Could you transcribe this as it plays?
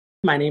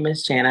My name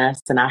is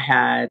Janice, and I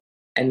had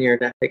a near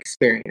death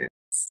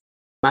experience.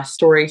 My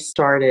story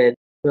started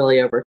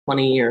really over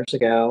 20 years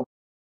ago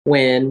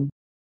when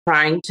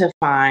trying to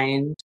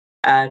find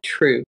a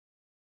truth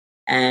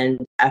and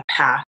a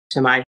path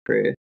to my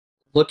truth,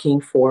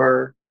 looking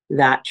for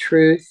that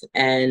truth,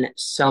 and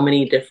so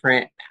many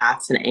different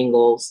paths and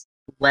angles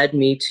led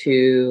me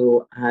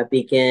to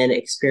begin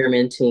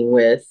experimenting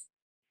with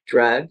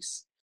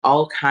drugs,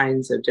 all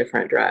kinds of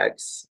different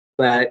drugs.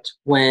 But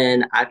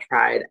when I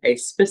tried a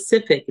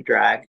specific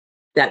drug,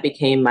 that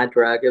became my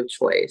drug of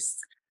choice.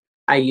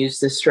 I used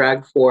this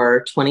drug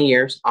for 20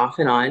 years off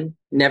and on,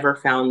 never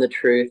found the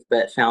truth,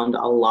 but found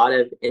a lot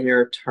of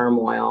inner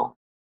turmoil,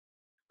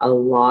 a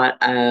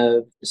lot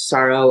of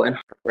sorrow and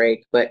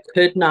heartbreak, but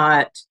could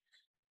not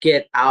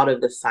get out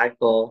of the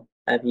cycle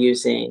of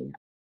using.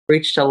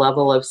 Reached a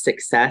level of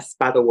success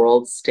by the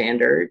world's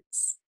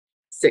standards,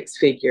 six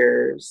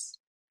figures,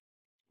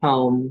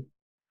 home,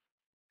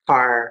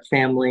 car,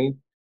 family,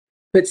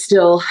 but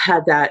still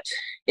had that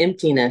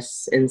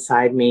emptiness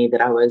inside me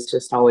that I was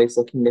just always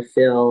looking to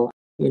fill,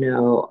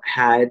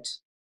 had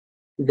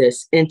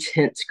this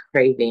intense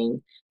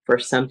craving for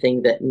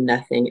something that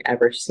nothing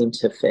ever seemed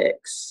to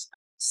fix.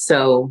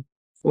 So,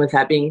 with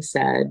that being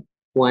said,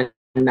 one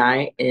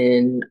night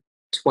in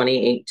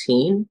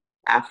 2018,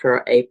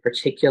 after a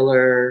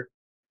particular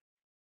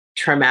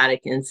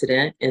traumatic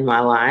incident in my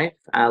life,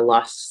 I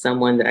lost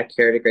someone that I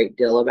cared a great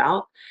deal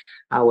about.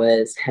 I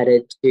was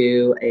headed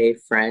to a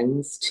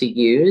friend's to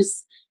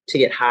use to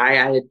get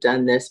high. I had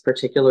done this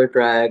particular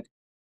drug,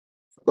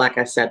 like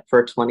I said,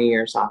 for 20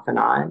 years off and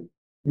on.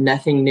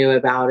 Nothing new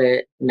about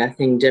it,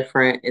 nothing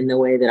different in the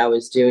way that I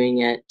was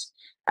doing it.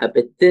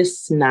 But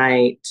this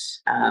night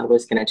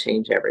was going to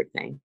change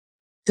everything.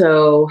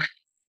 So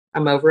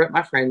I'm over at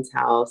my friend's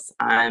house.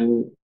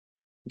 I'm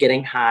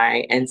getting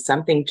high, and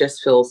something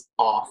just feels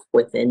off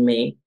within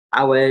me.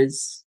 I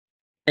was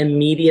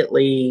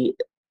immediately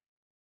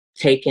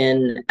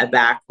taken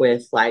aback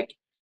with like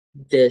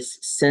this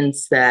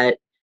sense that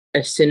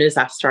as soon as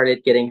I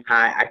started getting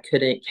high, I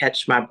couldn't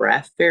catch my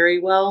breath very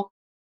well.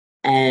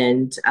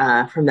 And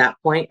from that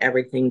point,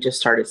 everything just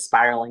started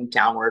spiraling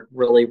downward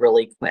really,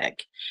 really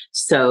quick.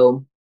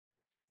 So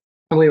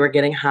when we were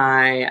getting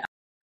high,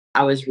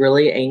 I was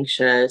really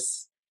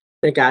anxious.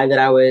 The guy that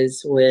I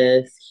was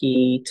with,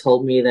 he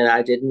told me that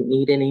I didn't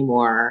need any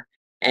more.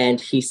 And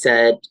he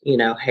said,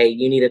 hey,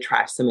 you need to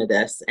try some of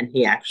this. And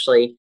he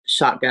actually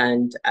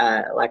shotgunned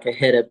like a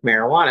hit of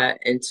marijuana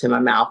into my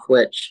mouth,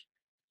 which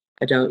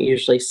I don't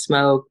usually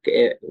smoke.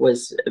 It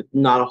was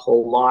not a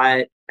whole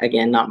lot.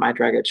 Again, not my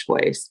drug of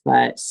choice,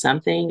 but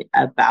something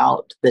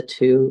about the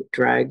two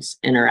drugs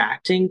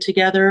interacting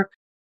together,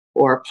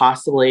 or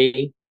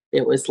possibly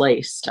it was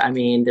laced. I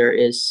mean, there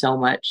is so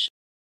much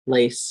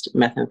laced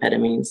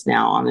methamphetamines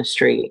now on the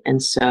street.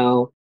 And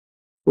so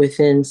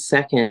within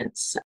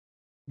seconds,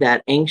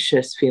 that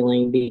anxious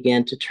feeling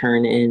began to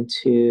turn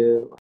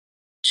into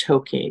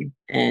choking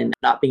and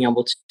not being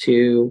able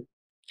to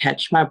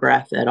catch my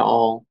breath at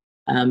all.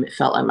 It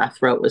felt like my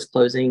throat was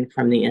closing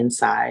from the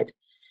inside,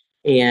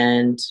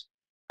 and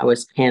I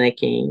was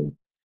panicking.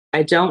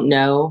 I don't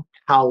know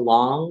how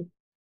long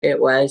it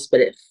was,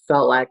 but it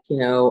felt like,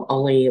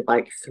 only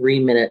like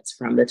 3 minutes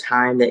from the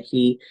time that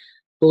he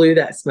blew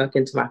that smoke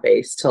into my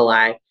face till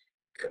I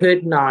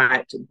could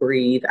not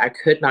breathe. I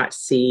could not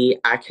see.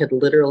 I could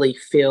literally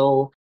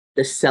feel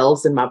the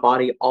cells in my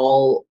body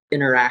all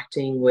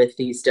interacting with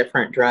these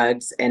different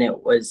drugs, and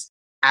it was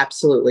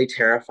absolutely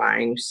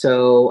terrifying.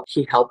 So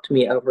he helped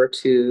me over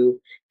to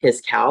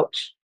his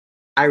couch.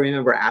 I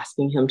remember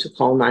asking him to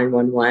call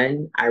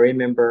 911. I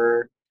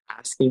remember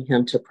asking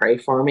him to pray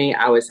for me.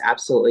 I was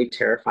absolutely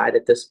terrified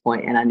at this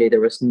point, and I knew there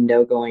was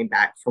no going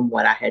back from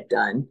what I had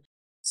done.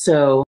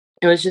 So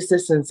it was just a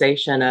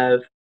sensation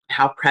of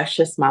how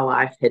precious my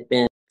life had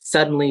been.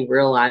 Suddenly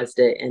realized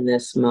it in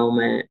this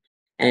moment,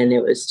 and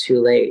it was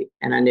too late.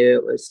 And I knew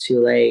it was too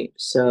late.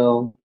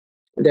 So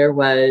there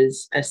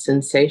was a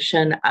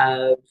sensation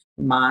of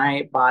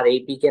my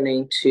body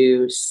beginning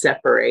to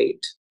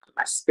separate,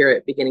 my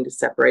spirit beginning to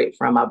separate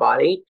from my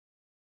body.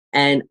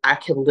 And I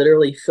could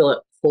literally feel it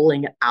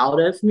pulling out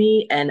of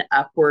me and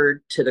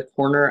upward to the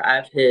corner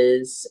of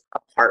his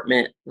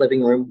apartment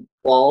living room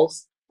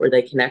walls where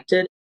they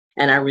connected.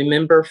 And I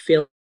remember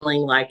feeling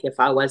like if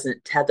I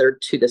wasn't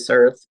tethered to this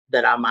earth,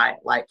 that I might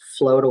like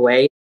float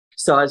away.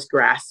 So I was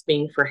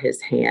grasping for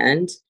his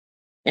hand,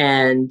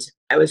 and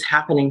it was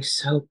happening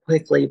so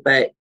quickly,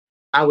 but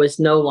I was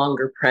no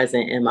longer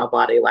present in my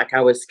body. Like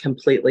I was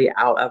completely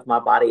out of my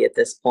body at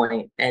this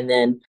point. And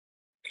then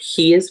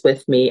he is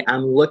with me.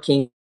 I'm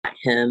looking at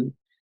him.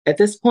 At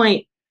this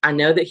point, I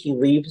know that he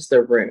leaves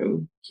the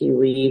room. He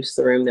leaves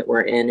the room that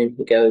we're in, and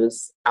he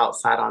goes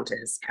outside onto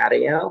his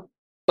patio.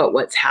 But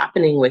what's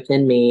happening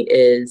within me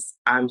is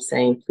I'm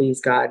saying,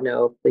 please, God,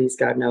 no, please,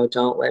 God, no,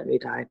 don't let me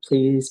die.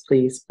 Please,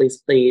 please,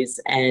 please, please.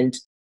 And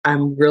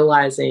I'm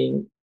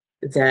realizing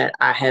that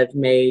I have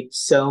made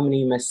so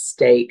many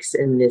mistakes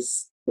in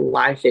this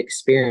life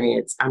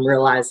experience. I'm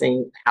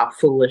realizing how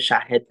foolish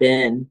I had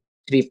been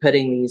to be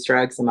putting these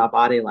drugs in my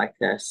body like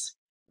this.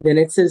 then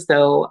it's as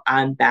though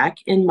I'm back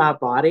in my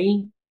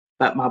body,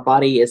 but my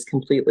body is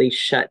completely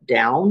shut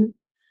down.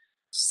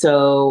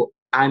 So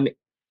I'm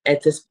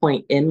at this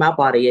point in my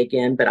body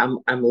again, but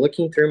I'm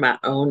looking through my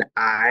own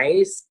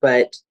eyes,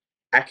 but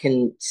I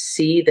can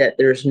see that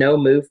there's no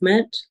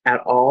movement at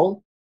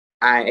all.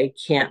 I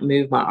can't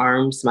move my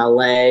arms, my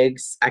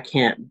legs. I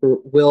can't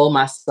will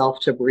myself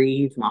to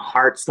breathe. My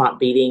heart's not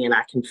beating, and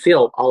I can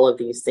feel all of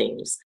these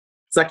things.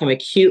 It's like I'm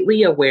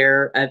acutely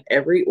aware of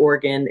every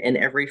organ and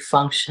every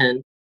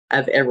function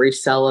of every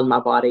cell in my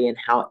body and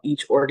how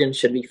each organ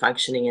should be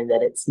functioning and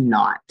that it's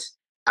not.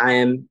 I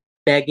am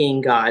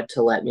begging God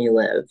to let me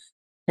live.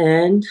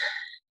 And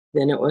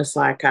then it was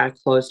like I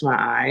closed my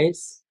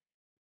eyes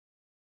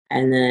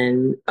and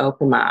then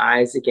opened my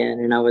eyes again,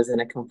 and I was in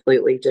a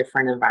completely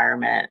different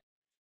environment.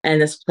 And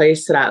this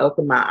place that I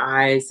opened my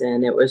eyes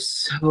in, it was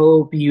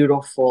so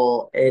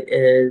beautiful. It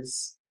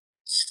is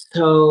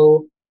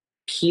so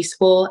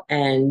peaceful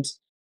and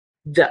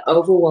the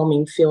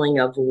overwhelming feeling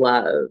of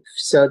love.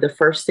 So the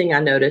first thing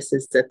I notice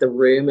is that the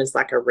room is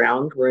like a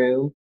round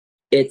room.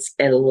 It's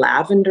a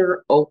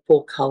lavender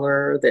opal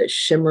color that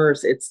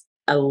shimmers. It's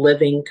a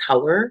living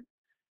color.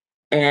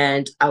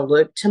 And I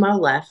look to my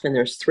left, and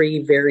there's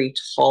three very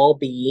tall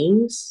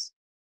beings,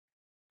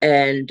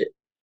 and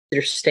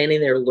they're standing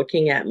there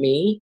looking at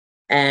me.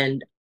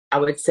 And I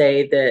would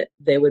say that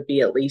they would be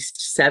at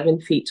least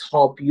 7 feet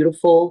tall,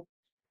 beautiful,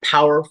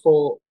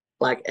 powerful,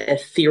 like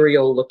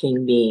ethereal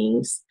looking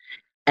beings.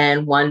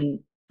 And one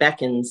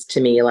beckons to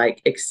me,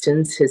 like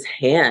extends his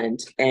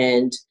hand,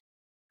 and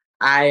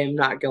I am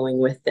not going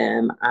with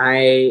them.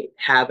 I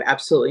have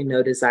absolutely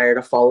no desire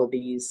to follow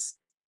these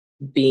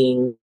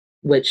beings,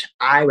 which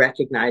I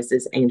recognized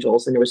as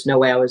angels, and there was no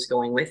way I was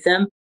going with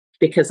them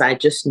because I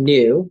just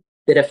knew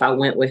that if I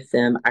went with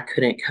them, I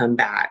couldn't come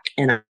back,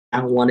 and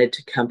I wanted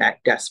to come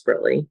back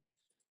desperately.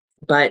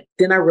 But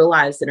then I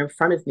realized that in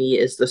front of me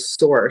is the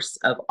source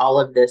of all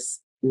of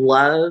this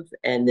love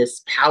and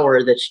this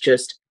power that's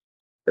just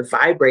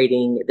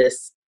vibrating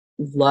this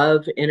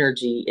love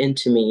energy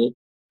into me.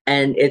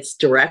 And it's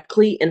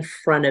directly in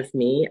front of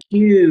me,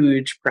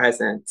 huge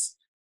presence.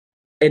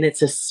 And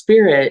it's a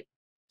spirit,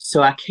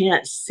 so I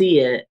can't see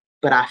it,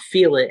 but I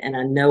feel it and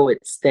I know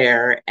it's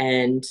there.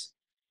 And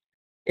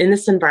in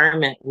this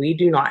environment, we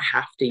do not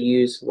have to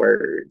use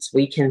words.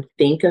 We can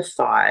think a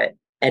thought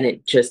and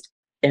it just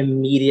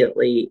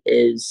immediately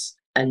is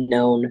a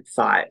known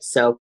thought.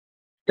 So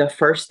the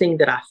first thing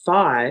that I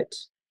thought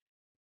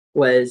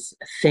was,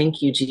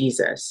 thank you,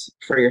 Jesus,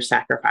 for your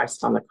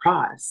sacrifice on the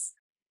cross.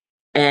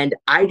 And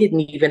I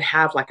didn't even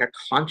have like a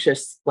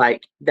conscious,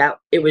 like that,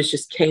 it was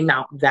just came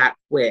out that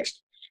quick.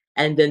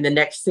 And then the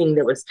next thing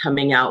that was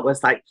coming out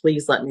was like,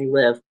 please let me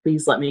live.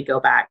 Please let me go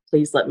back.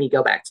 Please let me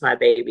go back to my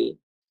baby.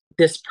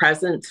 This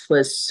presence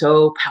was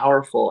so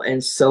powerful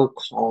and so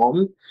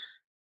calm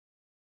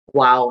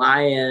while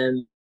I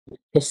am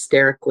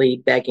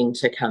hysterically begging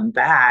to come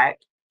back.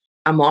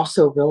 I'm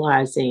also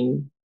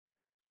realizing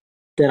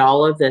that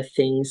all of the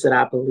things that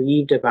I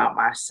believed about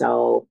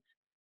myself,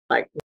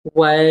 like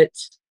what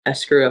a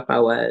screw up I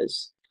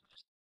was,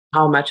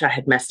 how much I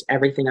had messed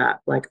everything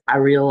up. Like I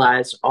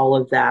realized all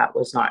of that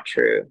was not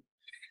true.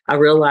 I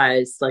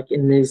realized like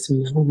in these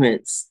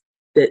moments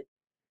that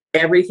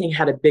everything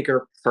had a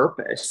bigger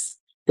purpose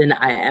than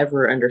I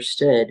ever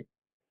understood.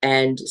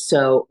 And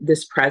so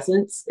this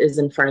presence is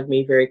in front of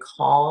me, very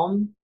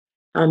calm.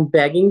 I'm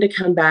begging to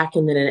come back,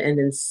 and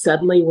then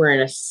suddenly we're in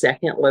a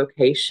second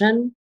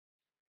location,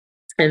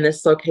 and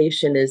this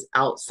location is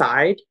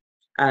outside,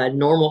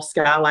 normal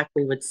sky like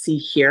we would see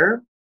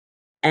here.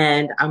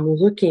 And I'm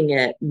looking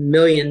at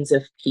millions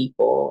of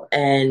people,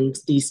 and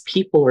these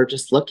people are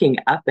just looking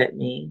up at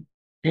me.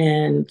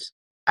 And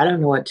I don't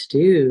know what to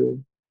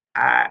do.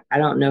 I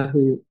don't know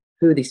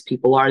who these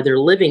people are. They're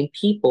living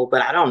people,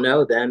 but I don't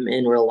know them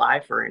in real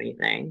life or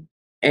anything.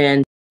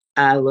 And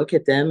I look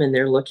at them and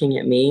they're looking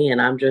at me,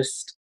 and I'm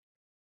just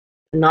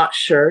not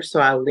sure. So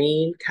I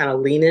kind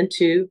of lean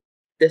into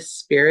this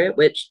spirit,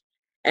 which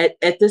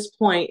at this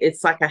point,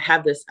 it's like I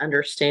have this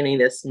understanding,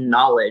 this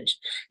knowledge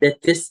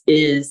that this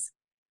is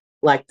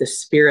like the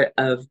spirit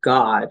of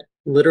God,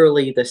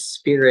 literally the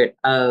spirit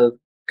of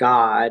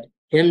God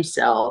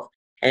himself.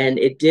 And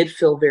it did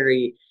feel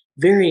very,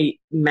 very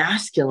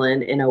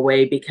masculine in a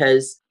way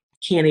because I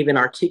can't even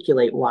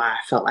articulate why I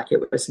felt like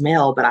it was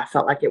male, but I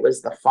felt like it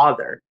was the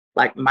father,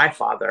 like my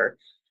father.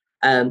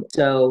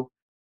 So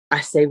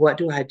I say, what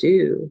do I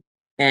do?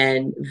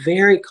 And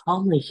very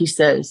calmly, he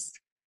says,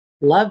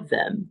 love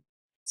them.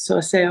 So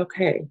I say,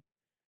 okay,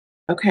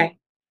 okay.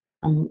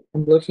 I'm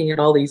looking at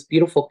all these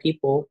beautiful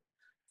people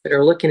that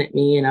are looking at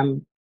me,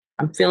 and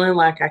I'm feeling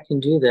like I can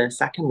do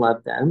this. I can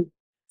love them,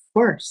 of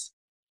course.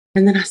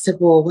 And then I said,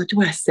 well, what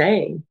do I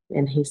say?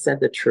 And he said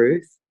the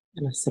truth.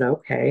 And I said,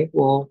 okay,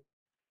 well,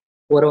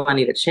 what do I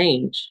need to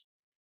change?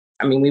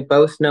 I mean, we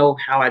both know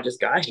how I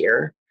just got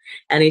here.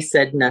 And he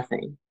said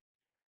nothing.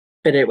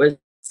 But it was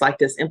like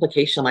this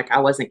implication, like I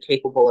wasn't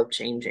capable of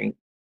changing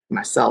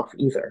myself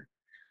either.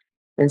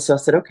 And so I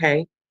said,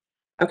 okay,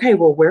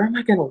 well, where am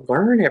I going to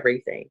learn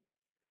everything?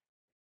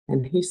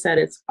 And he said,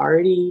 it's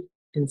already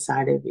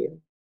inside of you.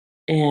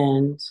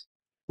 And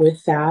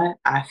with that,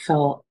 I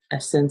felt a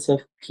sense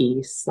of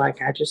peace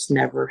like I just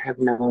never have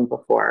known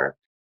before.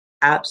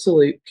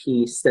 Absolute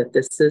peace that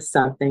this is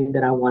something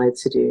that I wanted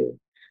to do.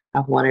 I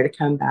wanted to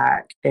come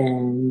back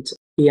and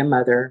be a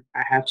mother.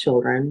 I have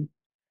children.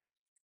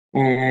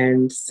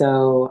 And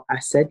so I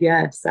said,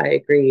 yes, I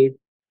agreed.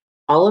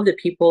 All of the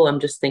people, I'm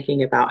just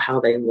thinking about how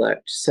they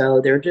looked.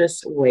 So they're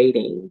just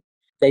waiting.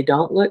 They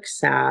don't look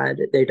sad.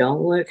 They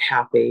don't look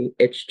happy.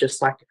 It's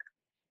just like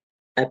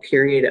a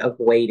period of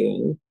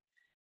waiting.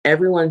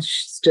 Everyone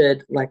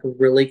stood like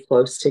really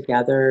close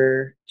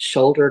together,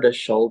 shoulder to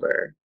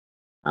shoulder.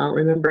 I don't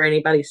remember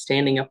anybody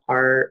standing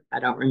apart. I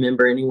don't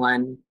remember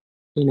anyone,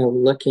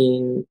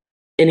 looking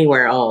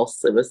anywhere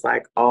else. It was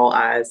like all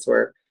eyes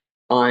were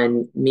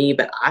on me,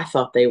 but I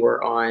thought they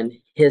were on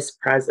his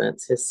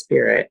presence, his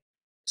spirit.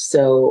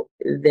 So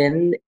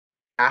then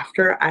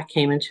after I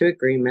came into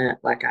agreement,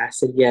 like I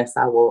said, yes,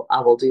 I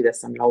will do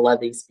this. I'm gonna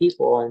love these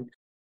people and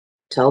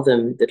tell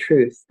them the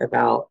truth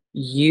about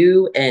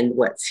you and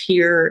what's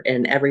here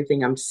and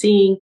everything I'm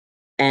seeing.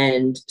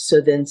 And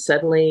so then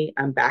suddenly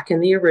I'm back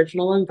in the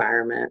original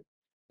environment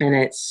and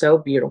it's so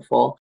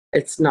beautiful.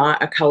 It's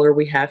not a color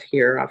we have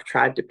here. I've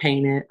tried to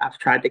paint it, I've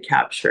tried to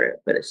capture it,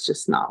 but it's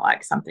just not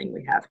like something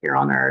we have here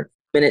on Earth.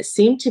 And it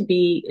seemed to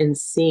be in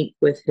sync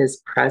with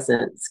his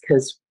presence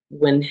because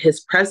when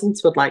his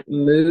presence would like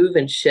move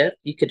and shift,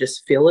 you could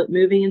just feel it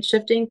moving and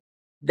shifting.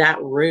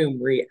 That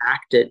room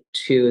reacted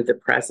to the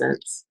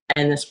presence.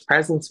 And this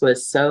presence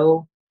was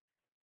so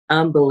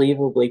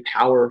unbelievably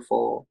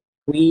powerful.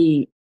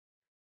 We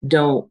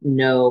don't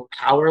know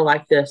power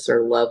like this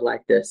or love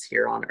like this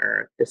here on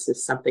earth. This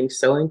is something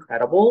so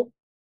incredible,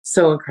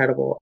 so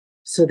incredible.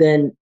 So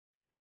then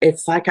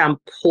it's like I'm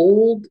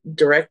pulled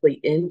directly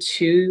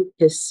into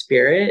his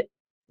spirit,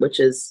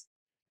 which is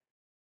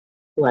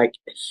like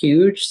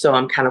huge. So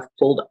I'm kind of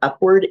pulled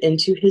upward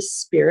into his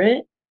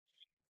spirit.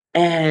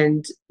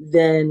 And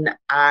then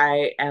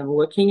I am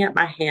looking at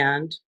my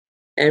hand.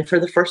 And for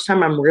the first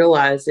time, I'm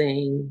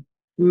realizing,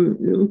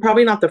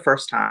 probably not the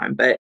first time,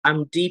 but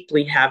I'm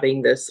deeply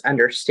having this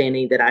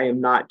understanding that I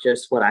am not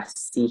just what I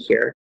see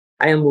here.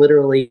 I am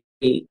literally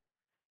a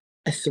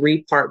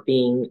three-part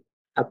being,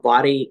 a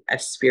body, a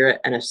spirit,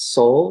 and a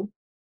soul.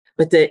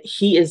 But that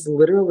he is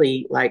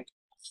literally like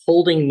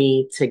holding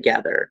me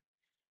together.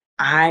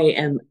 I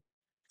am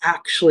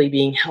actually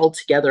being held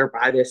together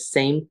by this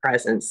same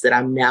presence that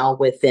I'm now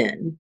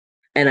within.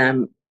 And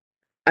I'm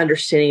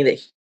understanding that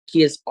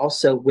he is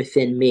also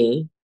within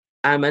me.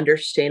 I'm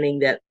understanding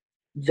that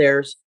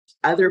there's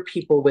other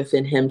people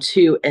within him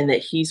too, and that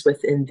he's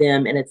within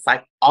them. And it's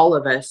like all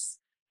of us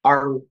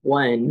are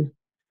one.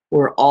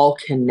 We're all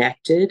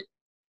connected.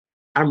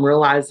 I'm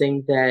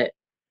realizing that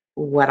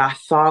what I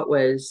thought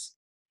was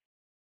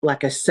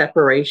like a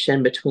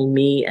separation between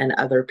me and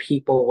other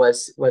people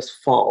was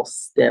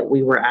false, that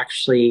we were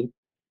actually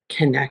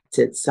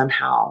connected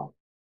somehow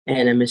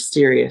in a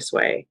mysterious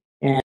way.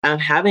 And I'm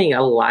having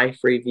a life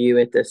review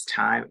at this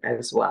time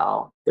as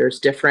well. There's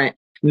different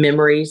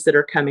memories that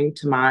are coming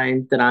to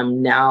mind that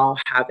I'm now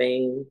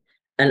having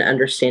an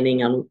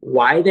understanding on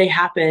why they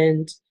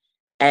happened.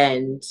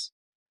 And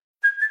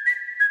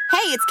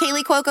Hey, it's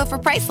Kaylee Cuoco for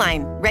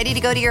Priceline. Ready to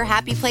go to your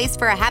happy place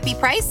for a happy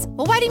price?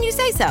 Well, why didn't you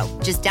say so?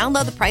 Just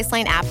download the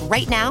Priceline app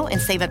right now and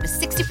save up to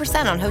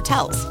 60% on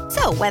hotels.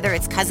 So whether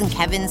it's Cousin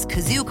Kevin's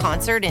Kazoo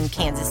Concert in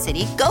Kansas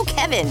City, go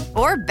Kevin,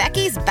 or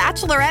Becky's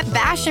Bachelorette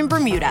Bash in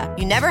Bermuda,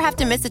 you never have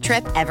to miss a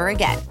trip ever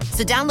again.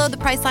 So download the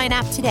Priceline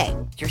app today.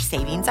 Your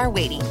savings are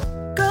waiting.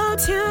 Go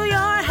to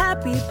your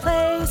happy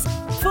place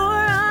for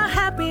a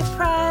happy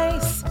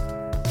price.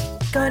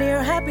 Go to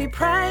your happy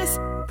price,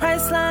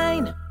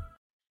 Priceline.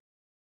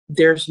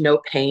 there's no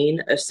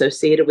pain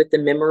associated with the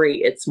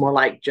memory. It's more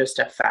like just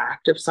a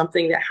fact of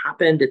something that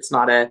happened. It's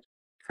not a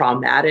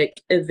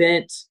traumatic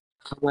event.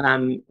 When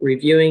I'm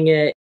reviewing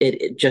it,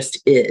 it just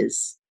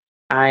is.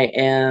 I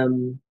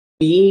am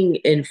being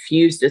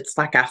infused. It's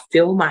like I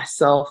feel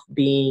myself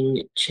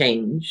being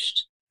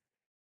changed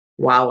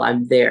while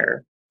I'm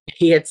there.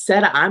 He had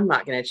said, I'm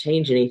not going to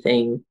change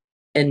anything.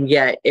 And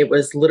yet it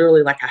was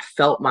literally like I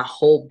felt my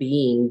whole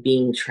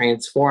being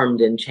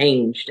transformed and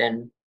changed.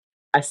 And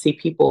I see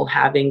people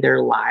having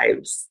their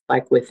lives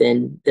like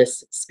within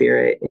this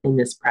spirit, in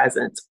this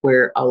presence.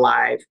 We're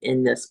alive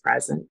in this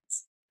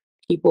presence.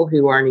 People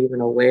who aren't even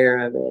aware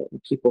of it,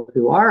 and people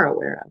who are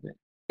aware of it,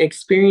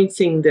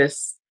 experiencing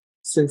this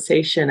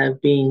sensation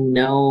of being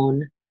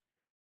known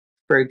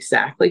for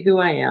exactly who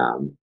I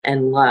am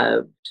and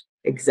loved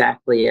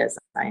exactly as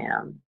I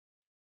am.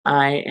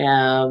 I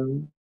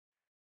am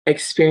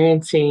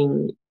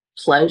experiencing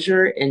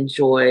pleasure and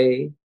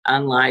joy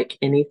unlike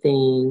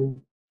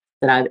anything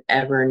that I've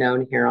ever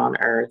known here on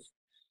earth.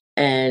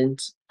 And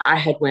I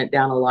had went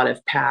down a lot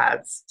of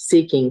paths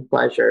seeking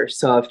pleasure.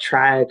 So I've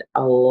tried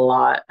a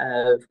lot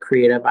of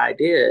creative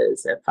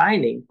ideas at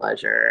finding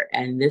pleasure.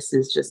 And this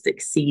is just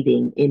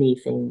exceeding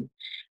anything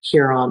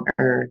here on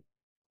earth.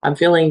 I'm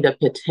feeling the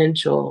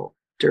potential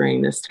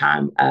during this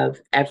time of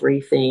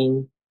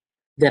everything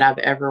that I've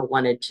ever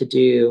wanted to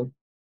do,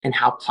 and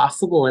how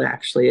possible it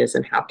actually is,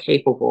 and how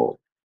capable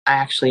I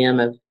actually am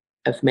of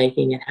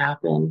making it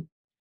happen.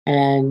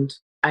 And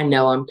I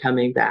know I'm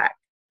coming back.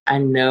 I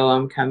know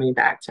I'm coming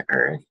back to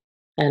earth,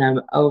 and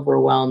I'm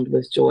overwhelmed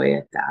with joy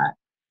at that.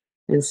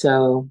 And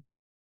so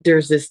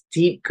there's this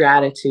deep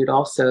gratitude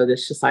also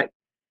that's just like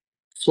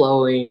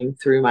flowing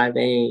through my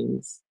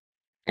veins.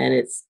 And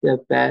it's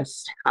the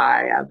best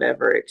high I've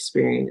ever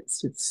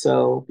experienced. It's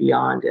so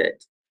beyond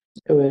it.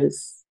 It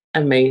was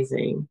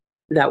amazing.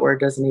 That word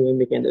doesn't even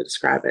begin to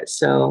describe it.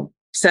 So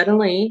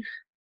suddenly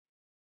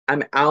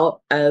I'm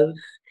out of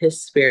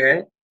his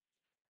spirit.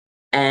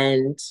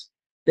 And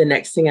the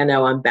next thing I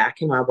know, I'm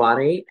back in my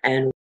body.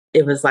 And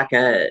it was like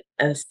a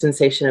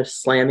sensation of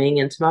slamming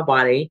into my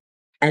body.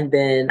 And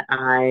then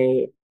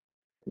I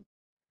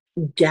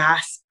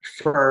gasped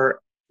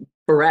for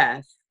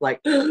breath,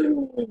 like,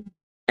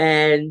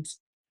 and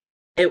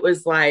it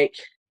was like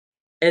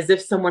as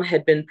if someone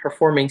had been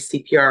performing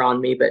CPR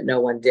on me, but no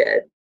one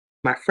did.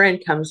 My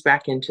friend comes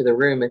back into the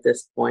room at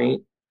this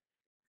point,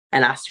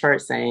 and I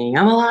start saying,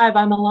 I'm alive,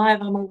 I'm alive,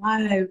 I'm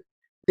alive.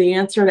 The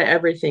answer to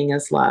everything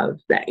is love.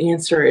 The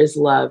answer is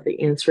love.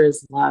 The answer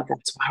is love.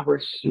 That's why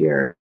we're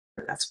here.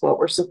 That's what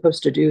we're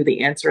supposed to do.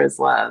 The answer is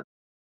love.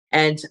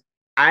 And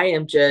I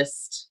am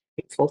just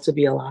grateful to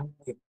be alive.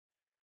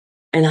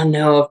 And I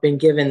know I've been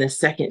given this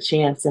second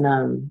chance.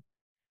 And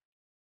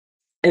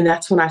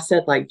that's when I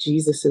said, like,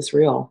 Jesus is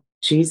real.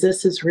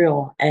 Jesus is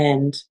real.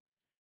 And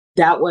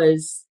that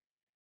was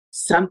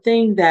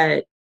something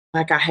that,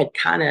 like, I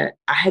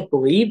had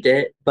believed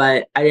it,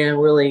 but I didn't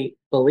really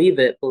believe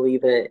it.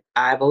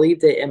 I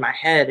believed it in my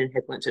head and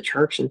had went to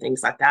church and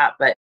things like that,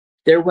 but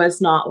there was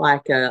not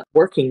like a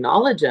working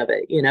knowledge of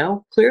it, you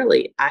know.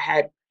 Clearly I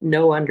had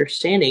no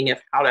understanding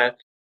of how to,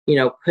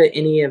 put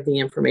any of the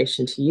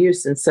information to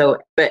use. And so,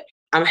 but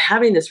I'm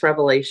having this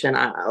revelation,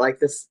 like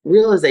this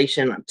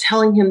realization. I'm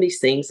telling him these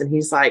things, and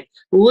he's like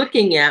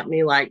looking at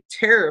me like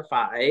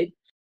terrified.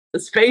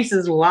 His face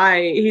is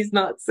white. He's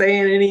not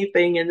saying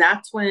anything. And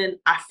that's when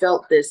I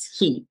felt this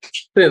heat,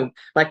 boom,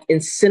 like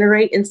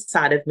incinerate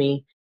inside of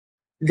me.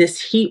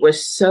 This heat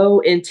was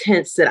so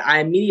intense that I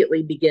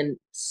immediately began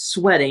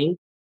sweating.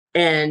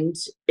 And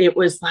it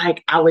was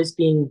like I was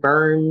being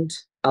burned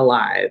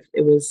alive.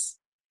 It was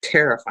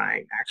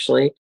terrifying,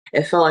 actually.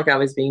 It felt like I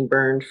was being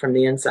burned from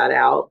the inside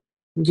out.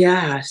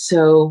 Yeah.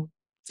 So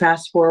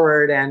fast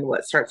forward, and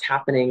what starts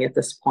happening at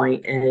this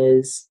point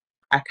is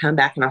I come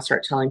back and I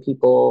start telling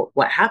people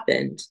what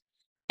happened.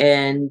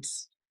 And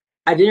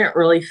I didn't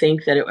really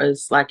think that it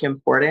was like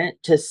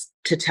important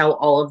to tell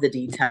all of the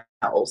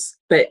details,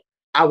 but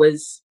I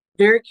was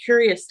very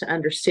curious to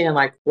understand,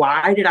 like,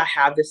 why did I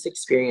have this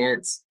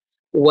experience?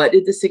 What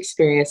did this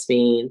experience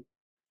mean?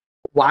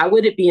 Why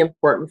would it be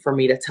important for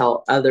me to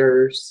tell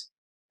others?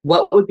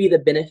 What would be the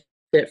benefit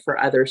for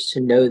others to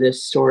know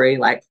this story?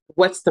 Like,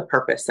 what's the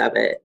purpose of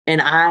it?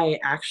 And I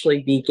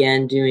actually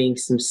began doing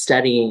some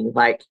studying,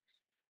 like,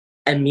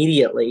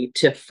 immediately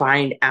to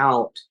find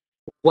out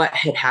what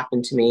had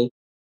happened to me,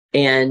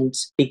 and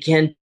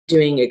began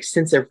doing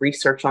extensive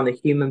research on the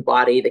human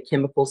body, the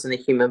chemicals in the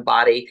human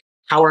body,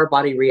 how our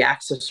body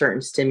reacts to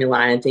certain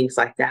stimuli and things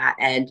like that.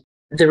 And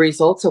the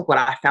results of what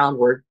I found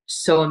were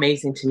so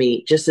amazing to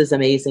me, just as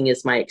amazing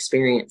as my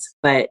experience.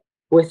 But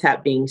with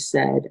that being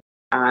said,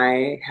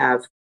 I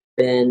have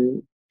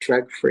been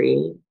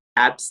drug-free,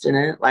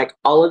 abstinent, like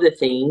all of the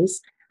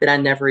things that I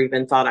never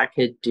even thought I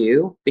could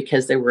do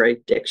because they were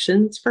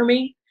addictions for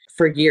me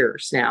for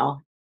years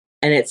now.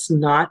 And it's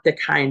not the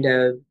kind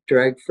of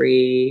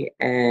drug-free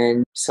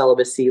and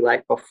celibacy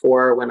like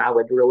before when I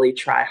would really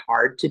try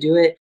hard to do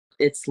it.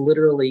 It's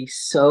literally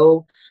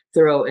so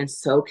thorough and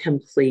so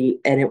complete.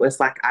 And it was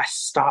like I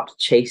stopped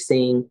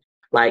chasing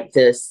like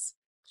this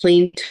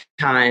clean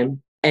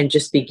time and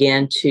just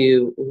began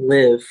to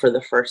live for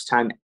the first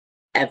time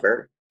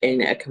ever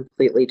in a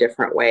completely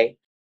different way.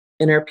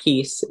 Inner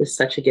peace is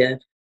such a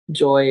gift.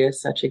 Joy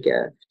is such a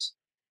gift.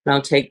 I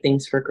don't take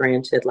things for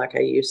granted like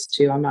I used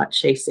to. I'm not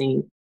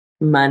chasing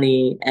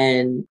money,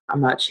 and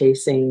I'm not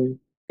chasing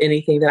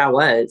anything that I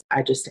was.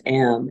 I just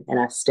am. And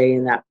I stay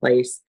in that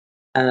place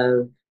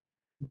of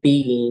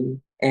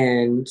being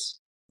and,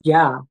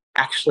 yeah,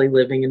 actually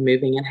living and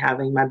moving and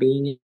having my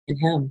being in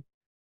Him.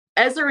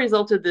 As a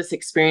result of this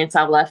experience,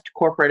 I left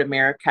corporate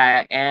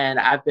America and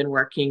I've been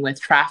working with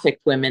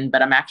trafficked women,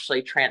 but I'm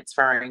actually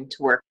transferring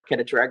to work at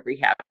a drug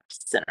rehab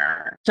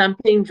center.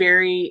 Something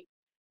very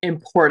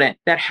important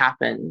that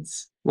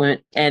happens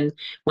when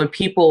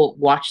people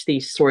watch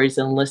these stories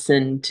and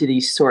listen to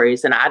these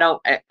stories, and I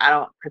don't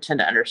pretend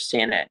to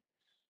understand it,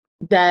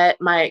 that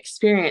my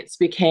experience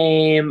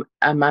became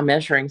my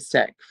measuring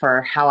stick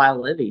for how I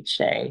live each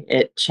day.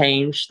 It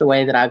changed the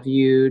way that I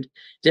viewed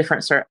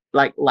different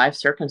like life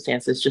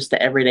circumstances, just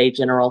the everyday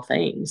general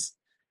things.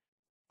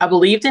 I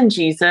believed in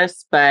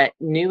Jesus, but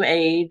New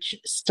Age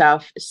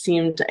stuff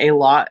seemed a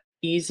lot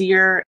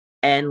easier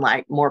and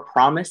like more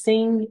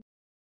promising.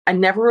 I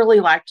never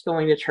really liked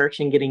going to church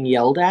and getting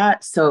yelled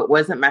at, so it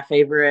wasn't my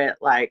favorite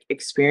like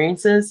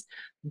experiences.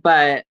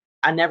 But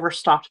I never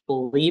stopped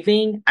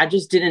believing. I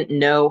just didn't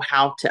know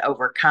how to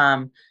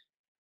overcome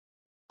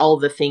all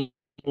the things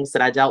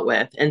that I dealt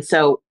with. And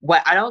so,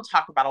 what I don't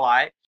talk about a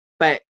lot,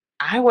 but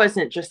I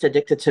wasn't just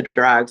addicted to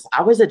drugs.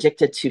 I was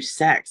addicted to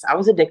sex. I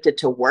was addicted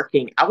to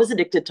working. I was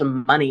addicted to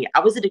money. I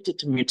was addicted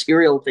to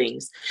material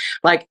things.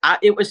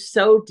 It was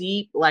so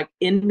deep, like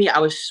in me. I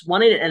was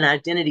wanted an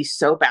identity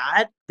so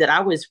bad that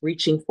I was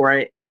reaching for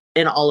it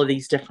in all of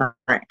these different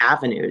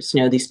avenues,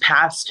 these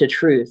paths to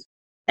truth.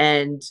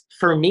 And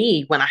for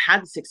me, when I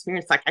had this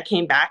experience, like I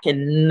came back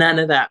and none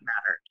of that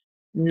mattered.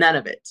 None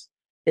of it.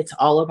 It's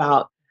all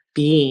about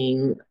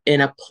being in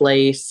a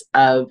place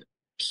of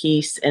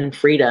peace and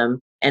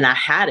freedom. And I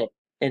had it.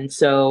 And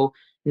so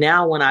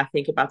now when I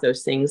think about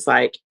those things,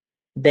 like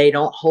they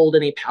don't hold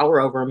any power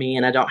over me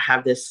and I don't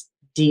have this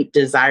deep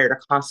desire to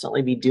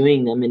constantly be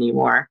doing them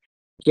anymore.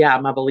 Yeah,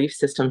 my belief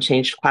system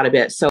changed quite a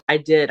bit. So I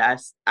did. I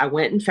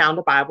went and found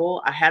a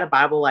Bible. I had a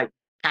Bible like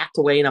packed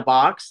away in a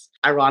box.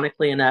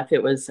 Ironically enough,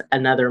 it was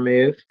another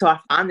move. So I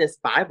find this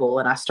Bible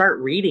and I start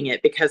reading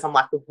it because I'm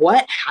like,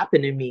 what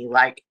happened to me?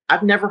 Like,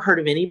 I've never heard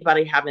of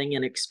anybody having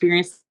an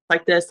experience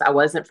like this. I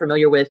wasn't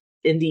familiar with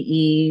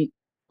NDE.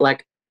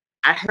 Like,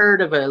 I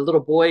heard of a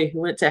little boy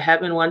who went to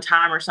heaven one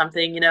time or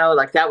something,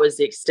 like that was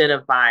the extent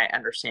of my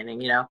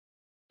understanding,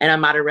 and I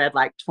might have read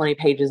like 20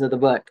 pages of the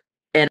book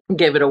and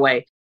gave it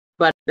away.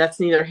 But that's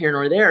neither here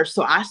nor there.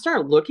 So I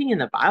started looking in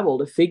the Bible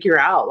to figure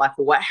out like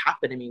what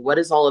happened to me. What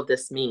does all of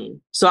this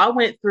mean? So I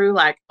went through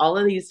like all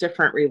of these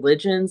different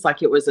religions.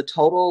 Like it was a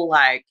total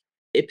like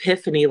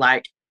epiphany,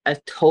 like a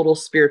total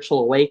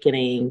spiritual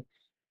awakening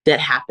that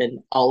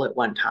happened all at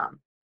one time,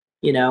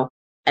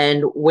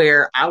 and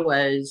where I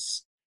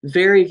was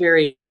very,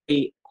 very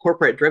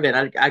corporate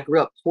driven. I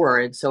grew up poor.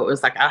 And so it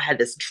was like I had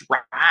this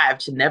drive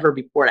to never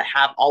be poor, to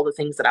have all the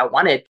things that I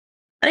wanted.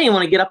 I didn't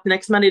want to get up the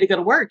next Monday to go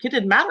to work. It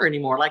didn't matter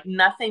anymore. Like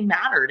nothing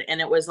mattered. And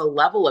it was a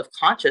level of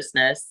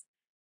consciousness.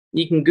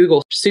 You can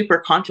Google super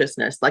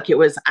consciousness. Like it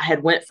was, I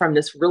had went from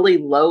this really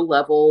low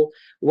level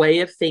way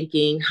of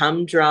thinking,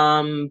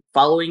 humdrum,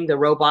 following the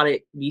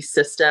robotic beast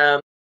system,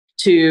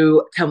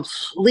 to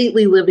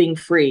completely living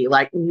free,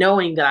 like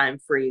knowing that I'm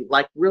free,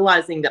 like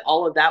realizing that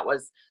all of that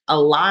was a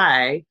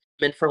lie.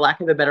 And for lack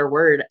of a better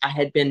word, I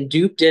had been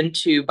duped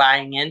into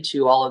buying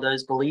into all of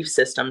those belief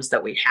systems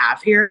that we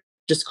have here,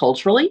 just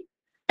culturally.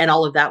 And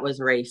all of that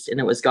was erased and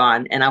it was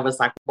gone. And I was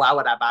like, why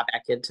would I buy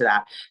back into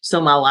that? So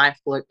my life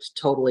looked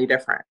totally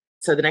different.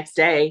 So the next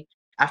day,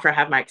 after I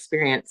had my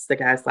experience, the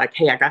guy's like,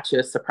 hey, I got you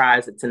a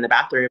surprise. It's in the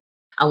bathroom.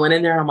 I went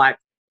in there. I'm like,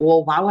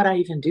 well, why would I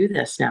even do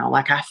this now?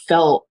 Like I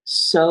felt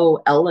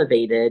so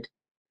elevated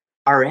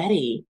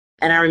already.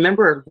 And I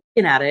remember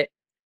looking at it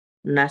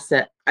and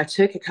I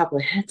took a couple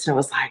of hits and I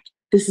was like,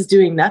 this is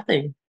doing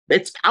nothing.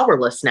 It's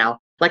powerless now.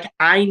 Like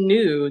I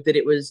knew that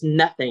it was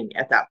nothing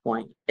at that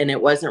point and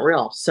it wasn't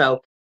real. So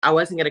I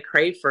wasn't going to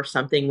crave for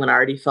something when I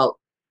already felt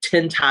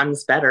 10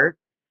 times better.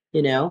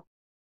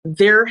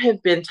 There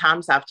have been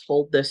times I've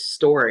told this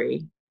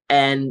story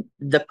and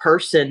the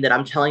person that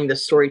I'm telling the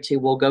story to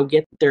will go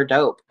get their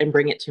dope and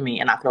bring it to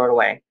me and I throw it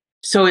away.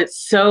 So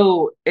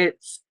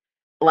it's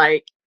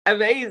like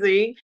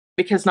amazing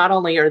because not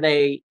only are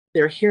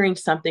they're hearing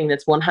something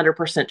that's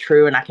 100%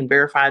 true and I can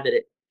verify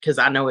that because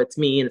I know it's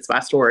me and it's my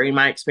story and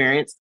my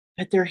experience,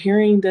 but they're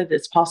hearing that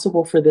it's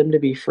possible for them to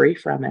be free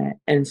from it.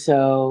 And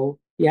so,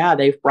 yeah,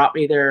 they've brought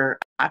me their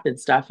app and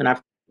stuff. And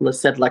I've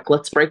said, like,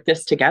 let's break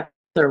this together.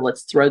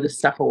 Let's throw this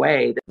stuff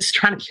away. It's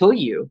trying to kill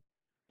you,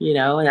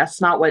 and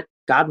that's not what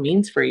God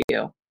means for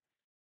you.